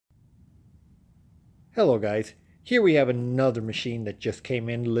Hello guys, here we have another machine that just came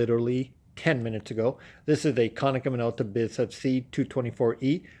in literally 10 minutes ago. This is a Konica Minolta bizhub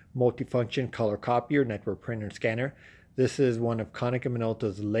c224e multifunction color copier, network printer and scanner. This is one of Konica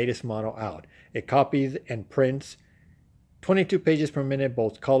Minolta's latest model out. It copies and prints 22 pages per minute,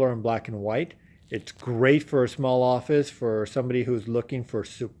 both color and black and white. It's great for a small office, for somebody who's looking for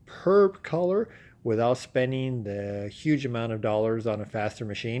superb color without spending the huge amount of dollars on a faster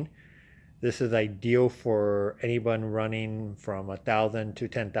machine. This is ideal for anyone running from 1,000 to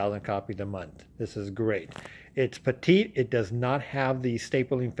 10,000 copies a month. This is great. It's petite. It does not have the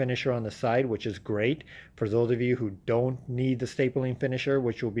stapling finisher on the side, which is great for those of you who don't need the stapling finisher,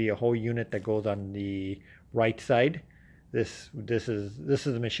 which will be a whole unit that goes on the right side. This is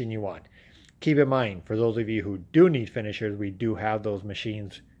the machine you want. Keep in mind, for those of you who do need finishers, we do have those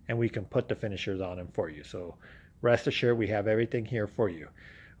machines and we can put the finishers on them for you. So rest assured, we have everything here for you.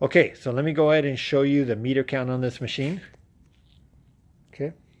 Okay, so let me go ahead and show you the meter count on this machine.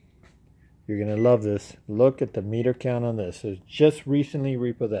 Okay, you're gonna love this. Look at the meter count on this. It's just recently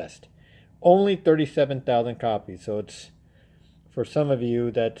repossessed. Only 37,000 copies. So it's, for some of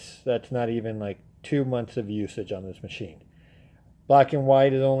you, that's not even like 2 months of usage on this machine. Black and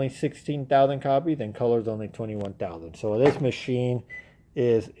white is only 16,000 copies, and color is only 21,000. So this machine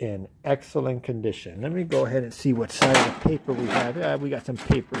is in excellent condition. Let me go ahead and see what size of paper we have. We got some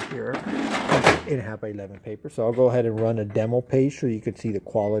paper here, 8.5 by 11 paper. So I'll go ahead and run a demo page so you can see the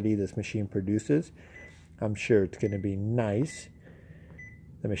quality this machine produces. I'm sure it's going to be nice.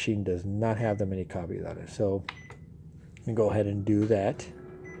 The machine does not have that many copies on it, so let me go ahead and do that.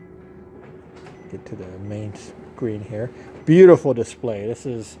 Get to the main screen here. Beautiful display. This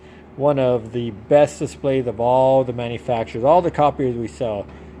is one of the best displays of all the manufacturers. All the copiers we sell,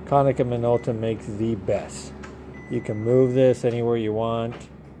 Konica Minolta makes the best. You can move this anywhere you want.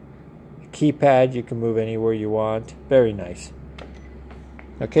 Keypad, you can move anywhere you want. Very nice.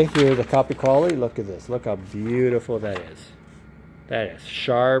 Okay, here's the copy quality. Look at this. Look how beautiful that is. That is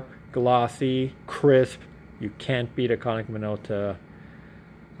sharp, glossy, crisp. You can't beat a Konica Minolta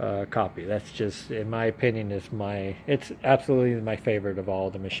copy. That's just, in my opinion, it's absolutely my favorite of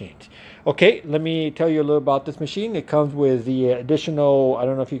all the machines. Okay, let me tell you a little about this machine. It comes with the additional, I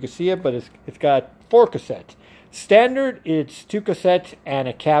don't know if you can see it, but it's got 4 cassettes. Standard, it's 2 cassettes and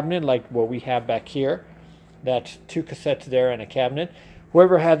a cabinet like what we have back here. That's 2 cassettes there and a cabinet.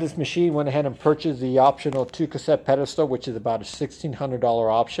 Whoever had this machine went ahead and purchased the optional 2 cassette pedestal, which is about a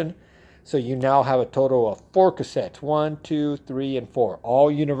 $1,600 option. So you now have a total of 4 cassettes, 1, 2, 3, and 4, all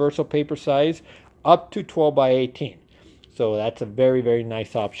universal paper size, up to 12 by 18. So that's a very, very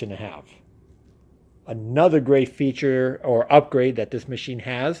nice option to have. Another great feature or upgrade that this machine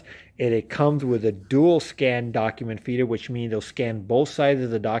has, it comes with a dual scan document feeder, which means it'll scan both sides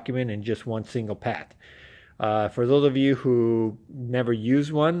of the document in just one single path. For those of you who never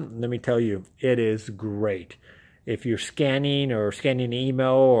use one, let me tell you, it is great. If you're scanning an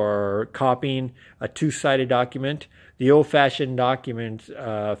email or copying a 2-sided document, the old-fashioned document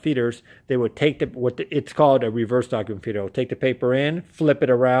feeders, they would take it's called a reverse document feeder. It'll take the paper in, flip it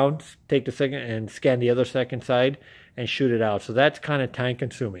around, take the second and scan the other second side and shoot it out. So that's kind of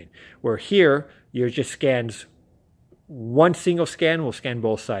time-consuming. Where here, you just scans, one single scan will scan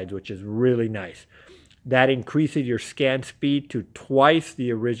both sides, which is really nice. That increases your scan speed to twice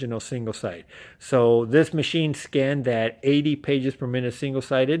the original single side. So this machine scanned at 80 pages per minute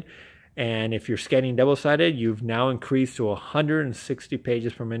single-sided, and if you're scanning double-sided, you've now increased to 160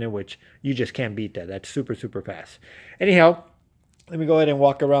 pages per minute, which you just can't beat that. That's super, super fast. Anyhow, let me go ahead and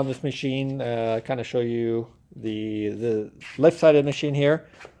walk around this machine, kind of show you the left side of the machine here.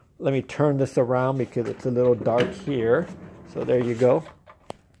 Let me turn this around because it's a little dark here. So there you go.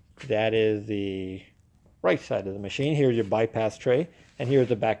 That is the right side of the machine. Here's your bypass tray, and here's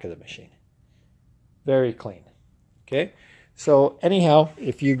the back of the machine. Very clean. Okay, so anyhow,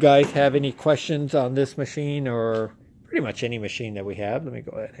 if you guys have any questions on this machine or pretty much any machine that we have, let me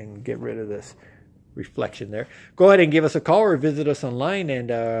go ahead and get rid of this reflection there. Go ahead and give us a call or visit us online,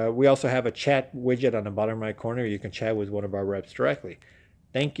 and we also have a chat widget on the bottom right corner. You can chat with one of our reps directly.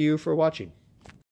 Thank you for watching.